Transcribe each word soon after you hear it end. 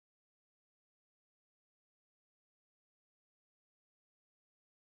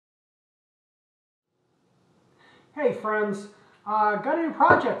Hey friends, got a new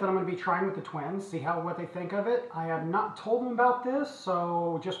project that I'm going to be trying with the twins, see what they think of it. I have not told them about this,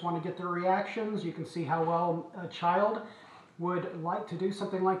 so just want to get their reactions. You can see how well a child would like to do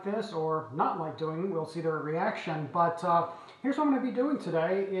something like this or not like doing. We'll see their reaction. But here's what I'm going to be doing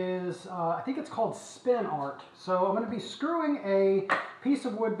today is, I think it's called spin art. So I'm going to be screwing a piece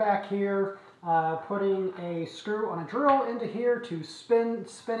of wood back here, putting a screw on a drill into here to spin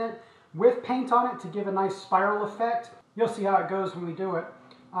it with paint on it to give a nice spiral effect. You'll see how it goes when we do it.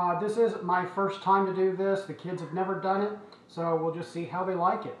 This is my first time to do this. The kids have never done it, so we'll just see how they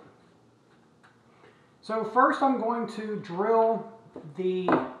like it. So first I'm going to drill the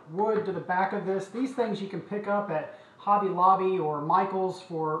wood to the back of this. These things you can pick up at Hobby Lobby or Michael's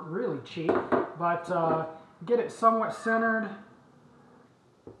for really cheap, but get it somewhat centered.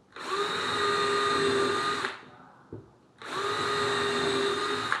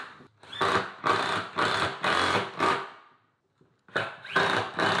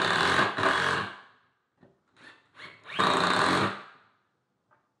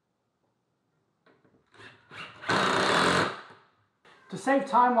 To save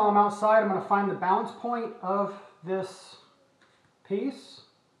time while I'm outside, I'm going to find the balance point of this piece.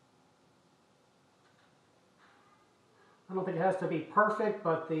 I don't think it has to be perfect,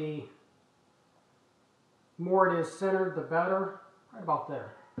 but the more it is centered, the better. Right about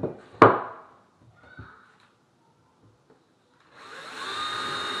there.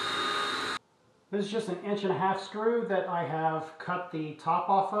 This is just an 1.5 inch screw that I have cut the top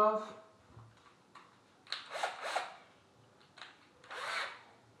off of.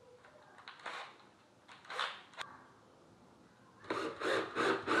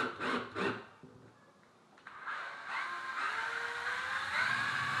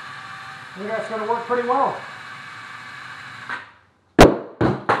 I think that's going to work pretty well.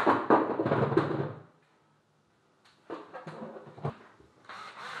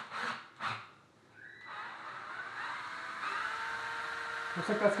 Looks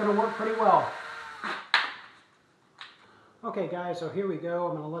like that's going to work pretty well. Okay guys, so here we go.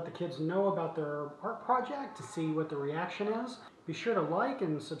 I'm going to let the kids know about their art project to see what the reaction is. Be sure to like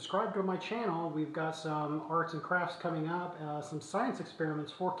and subscribe to my channel. We've got some arts and crafts coming up, some science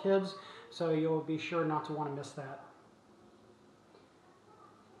experiments for kids, so you'll be sure not to want to miss that.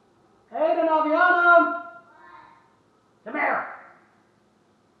 Hey, Denavianum! Come here!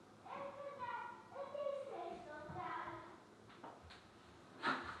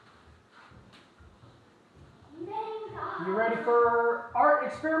 You ready for art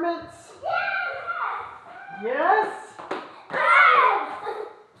experiments? Yes! Yes?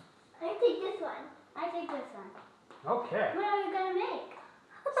 I take this one. I take this one. Okay. What are you gonna make?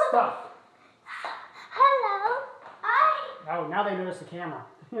 Stuff. Hello. Oh, now they notice the camera.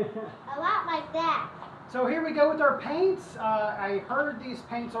 A lot like that. So here we go with our paints. I heard these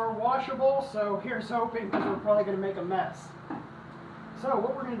paints are washable, so here's hoping, because we're probably going to make a mess. So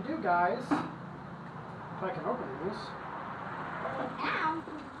what we're going to do, guys, if I can open this.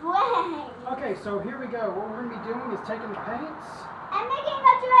 Okay, so here we go. What we're going to be doing is taking the paints. I'm making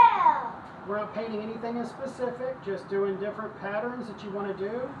a drill. We're not painting anything in specific, just doing different patterns that you want to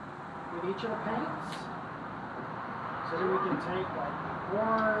do with each of the paints. So then we can take like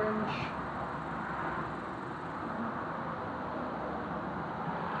orange.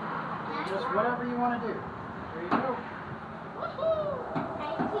 Just whatever you want to do. There you go.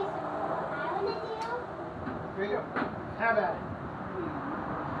 There you go. Have at it.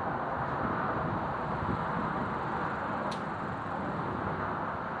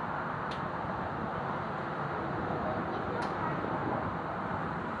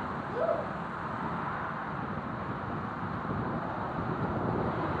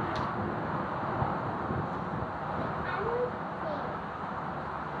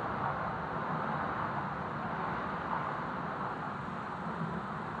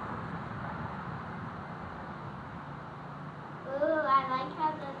 I like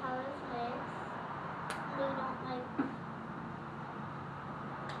how the colors mix. They don't like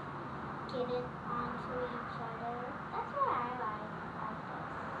get it onto each other. That's what I like about this.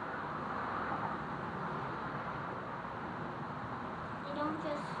 They don't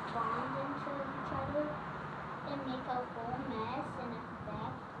just bond into each other and make a whole mess and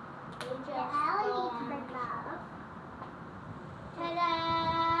effect. They just go on.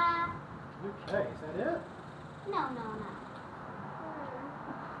 Ta-da! Okay, is that it? No.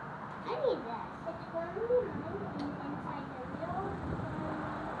 I need this. It's one inside the little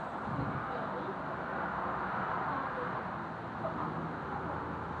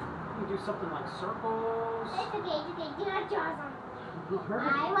You can do something like circles. It's okay. Do not draw something.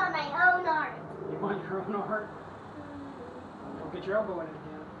 Right. I want my own art. You want your own art? Don't get your elbow in it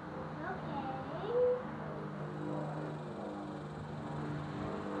again. Okay.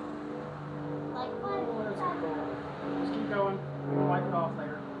 Like my Oh, that's cool. Just keep going. We'll wipe it off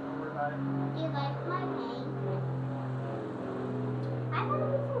later. Don't worry about it. Do you like my paint? I thought it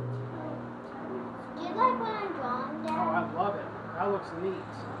was so cute. Do you like when I'm drawing, Dad? Oh, I love it. That looks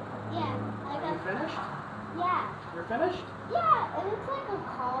neat. Yeah. Like Are you finished? Yeah. You're finished? Yeah, it looks like a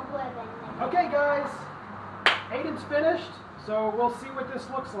cobweb in there. Okay, guys. Aiden's finished, so we'll see what this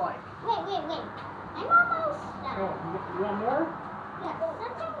looks like. Wait. I'm almost done. Oh, you want more? Yeah,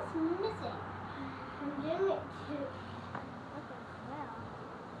 something's missing. I'm doing it too. What the hell?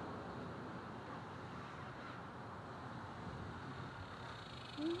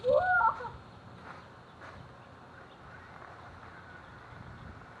 Whoa!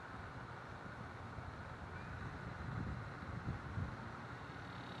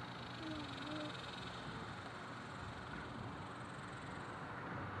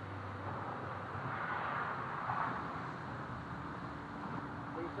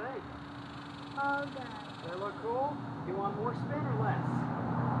 What do you think? Oh, God. Does that look cool? You want more spin or less?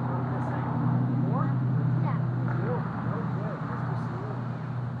 What are you saying? More? Yeah. More. Okay, let's do some more.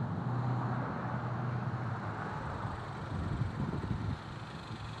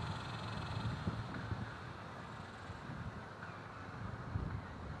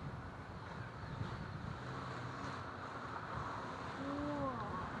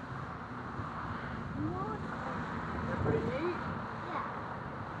 Is that pretty neat? Yeah.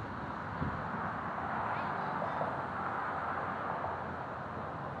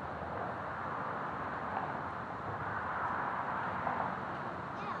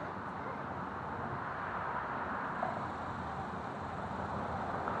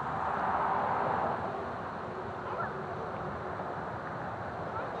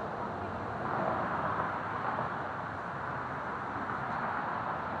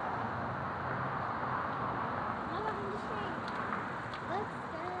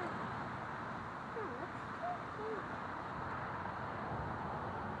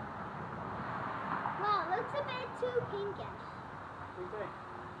 Looks a bit too pinkish. What do you think?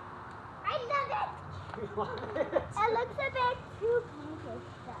 I love it. You like it? It looks a bit too pinkish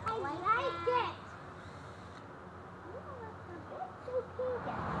though. I like it. It looks a bit too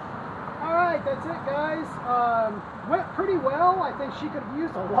pinkish. Alright, that's it, guys. Went pretty well. I think she could have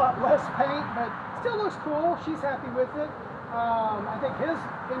used a lot less paint, but still looks cool. She's happy with it. I think his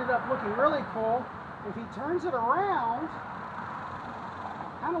ended up looking really cool. If he turns it around,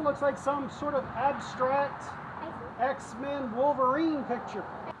 kind of looks like some sort of abstract X-Men Wolverine picture.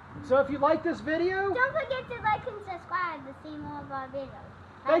 So if you like this video, Don't forget to like and subscribe to see more of our videos.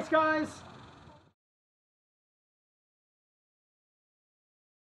 thanks, guys.